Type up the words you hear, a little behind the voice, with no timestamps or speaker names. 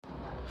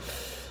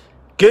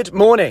Good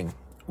morning.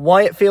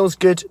 Why it feels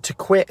good to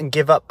quit and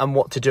give up and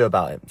what to do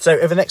about it. So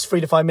over the next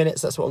 3 to 5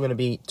 minutes, that's what I'm going to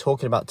be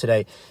talking about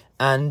today.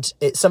 And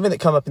it's something that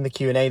came up in the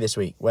Q&A this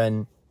week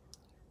when,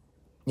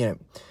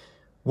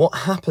 what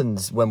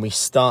happens when we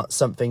start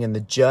something and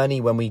the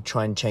journey when we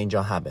try and change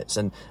our habits.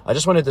 And I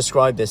just want to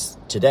describe this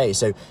today.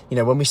 So,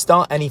 when we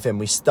start anything,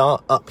 we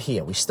start up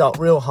here. We start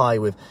real high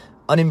with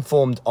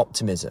uninformed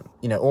optimism,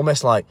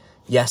 almost like,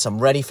 yes, I'm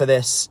ready for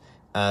this.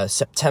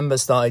 September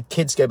started,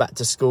 kids go back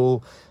to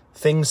school.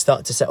 Things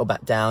start to settle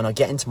back down. I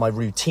get into my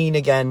routine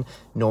again.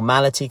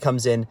 Normality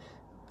comes in.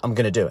 I'm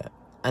going to do it.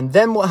 And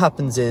then what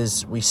happens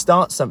is we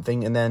start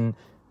something, and then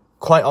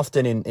quite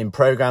often in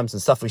programs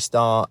and stuff we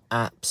start,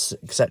 apps,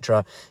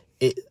 etc.,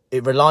 it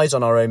relies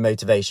on our own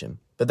motivation.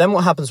 But then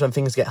what happens when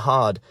things get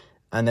hard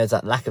and there's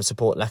that lack of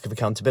support, lack of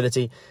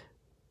accountability,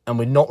 and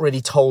we're not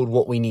really told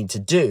what we need to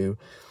do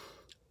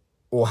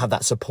or have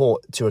that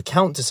support to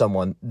account to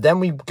someone, then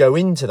we go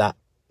into that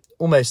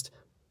almost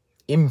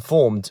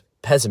informed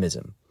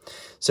pessimism.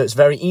 So it's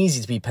very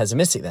easy to be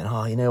pessimistic then.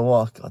 You know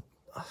what?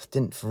 I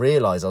didn't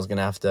realise I was going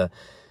to have to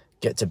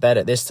get to bed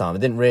at this time. I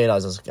didn't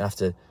realise I was going to have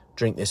to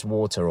drink this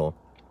water or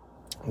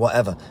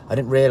whatever. I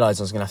didn't realise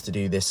I was going to have to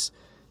do this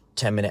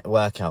 10-minute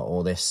workout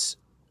or this.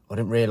 I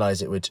didn't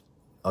realise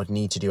I'd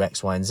need to do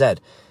X, Y, and Z.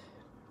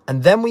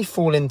 And then we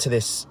fall into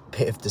this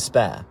pit of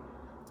despair.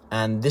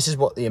 And this is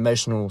what the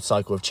emotional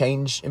cycle of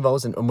change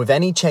involves. And with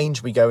any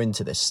change, we go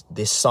into this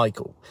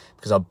cycle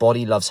because our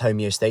body loves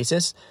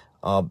homeostasis.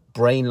 Our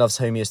brain loves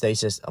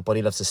homeostasis. Our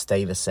body loves to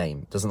stay the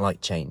same. Doesn't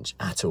like change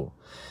at all.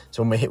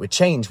 So when we're hit with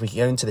change, we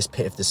go into this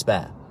pit of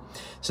despair.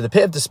 So the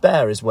pit of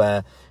despair is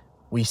where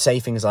we say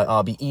things like,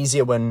 it'll be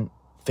easier when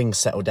things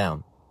settle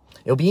down.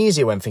 It'll be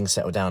easier when things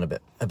settle down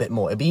a bit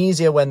more. It'll be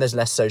easier when there's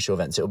less social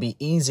events. It'll be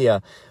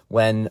easier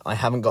when I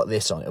haven't got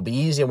this on. It'll be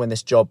easier when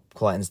this job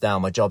quietens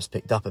down. My job's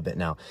picked up a bit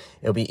now.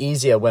 It'll be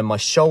easier when my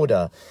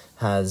shoulder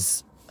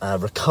has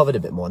recovered a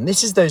bit more. And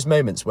this is those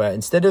moments where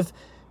instead of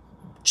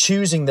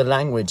choosing the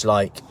language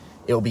like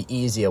it'll be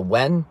easier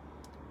when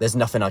there's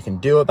nothing I can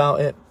do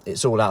about it,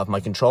 it's all out of my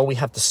control, we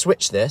have to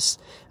switch this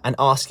and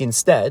ask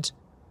instead,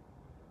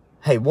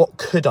 hey, what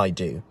could I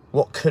do?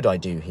 What could I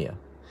do here?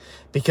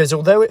 Because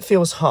although it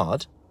feels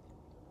hard,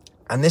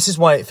 and this is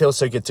why it feels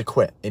so good to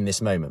quit in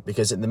this moment,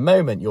 because at the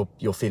moment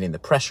you're feeling the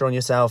pressure on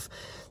yourself.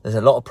 There's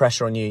a lot of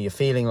pressure on you. You're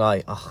feeling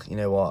like, you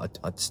know what?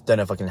 I just don't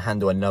know if I can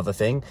handle another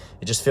thing.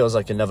 It just feels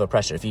like another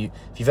pressure. If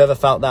you've ever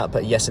felt that,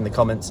 put a yes in the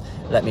comments.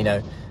 Let me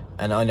know.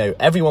 And I know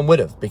everyone would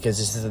have, because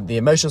this is the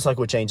emotional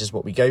cycle change is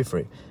what we go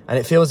through. And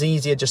it feels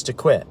easier just to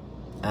quit.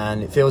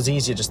 And it feels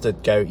easier just to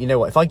go, you know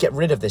what? If I get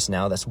rid of this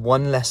now, that's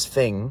one less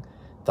thing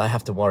that I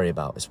have to worry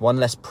about. It's one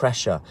less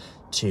pressure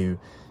to,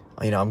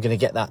 I'm going to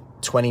get that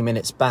 20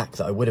 minutes back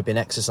that I would have been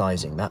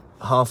exercising, that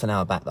half an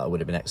hour back that I would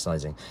have been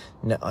exercising.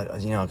 No,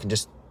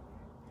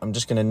 I'm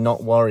just going to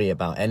not worry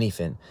about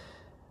anything.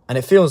 And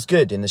it feels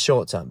good in the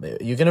short term.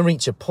 You're going to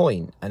reach a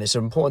point, and it's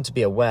important to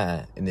be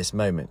aware in this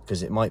moment,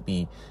 because it might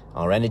be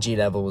our energy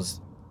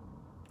levels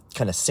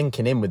kind of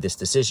sinking in with this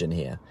decision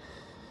here.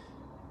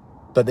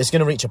 But there's going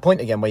to reach a point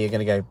again where you're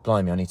going to go,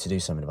 blimey, I need to do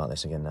something about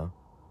this again now.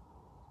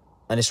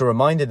 And it's a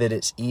reminder that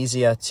it's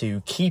easier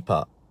to keep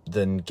up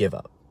than give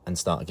up and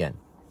start again.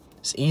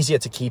 It's easier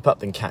to keep up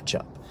than catch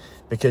up,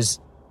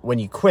 because when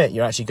you quit,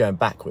 you're actually going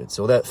backwards.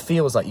 Although it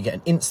feels like you get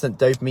an instant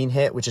dopamine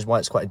hit, which is why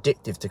it's quite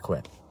addictive to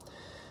quit.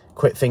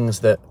 Quit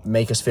things that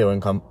make us feel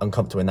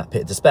uncomfortable in that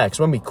pit of despair.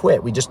 Because when we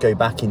quit, we just go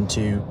back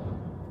into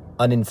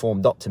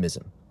uninformed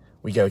optimism.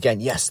 We go again,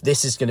 yes,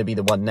 this is going to be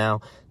the one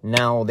now.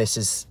 Now I'm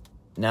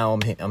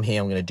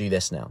here, I'm going to do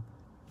this now.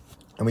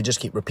 And we just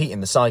keep repeating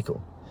the cycle.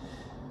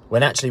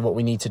 When actually what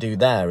we need to do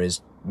there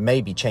is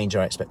maybe change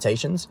our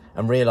expectations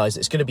and realize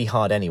it's going to be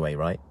hard anyway,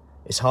 right?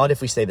 It's hard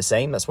if we stay the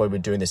same. That's why we're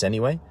doing this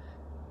anyway.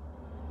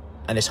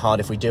 And it's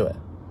hard if we do it.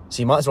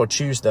 So you might as well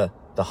choose the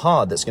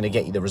hard that's going to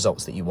get you the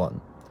results that you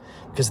want.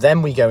 Because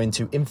then we go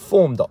into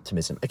informed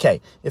optimism.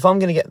 Okay, if I'm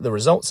going to get the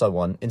results I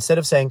want, instead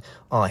of saying,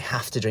 I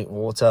have to drink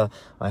water,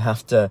 I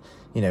have to,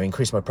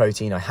 increase my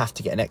protein, I have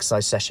to get an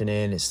exercise session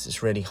in,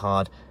 it's really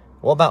hard.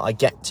 What about I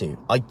get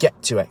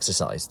to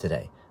exercise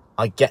today.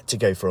 I get to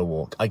go for a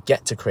walk. I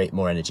get to create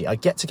more energy. I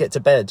get to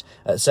bed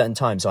at a certain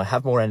time, so I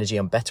have more energy.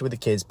 I'm better with the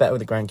kids, better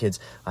with the grandkids.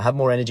 I have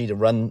more energy to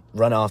run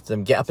after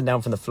them, get up and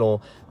down from the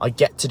floor. I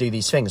get to do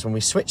these things. When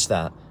we switch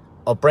that,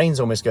 our brain's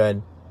almost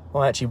going,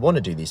 I actually want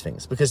to do these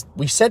things, because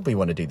we said we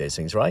want to do those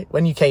things, right?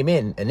 When you came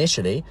in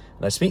initially,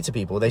 and I speak to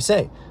people, they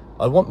say,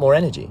 I want more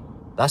energy.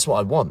 That's what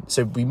I want.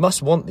 So we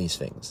must want these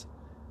things.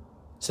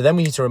 So then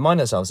we need to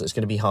remind ourselves that it's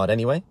going to be hard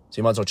anyway. So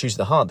you might as well choose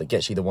the hard that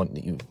gets you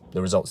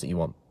the results that you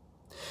want.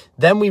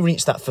 Then we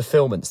reach that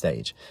fulfillment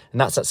stage, and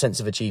that's that sense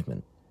of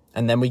achievement.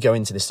 And then we go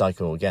into this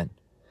cycle again,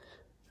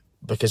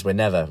 because we're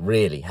never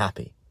really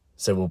happy.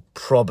 So we'll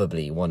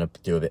probably want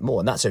to do a bit more,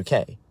 and that's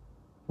okay.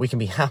 We can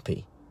be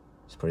happy.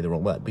 It's probably the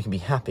wrong word. We can be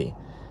happy,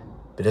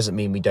 but it doesn't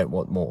mean we don't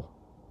want more.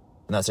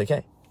 And that's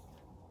okay,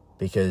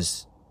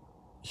 because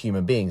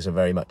human beings are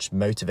very much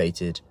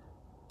motivated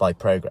by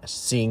progress,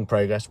 seeing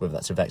progress, whether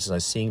that's with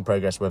exercise, seeing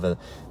progress, whether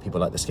people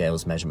like the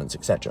scales, measurements,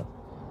 etc.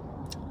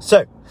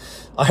 So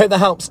I hope that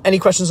helps. Any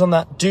questions on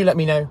that, do let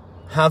me know.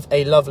 Have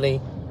a lovely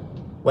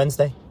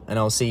Wednesday, and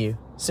I'll see you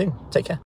soon. Take care.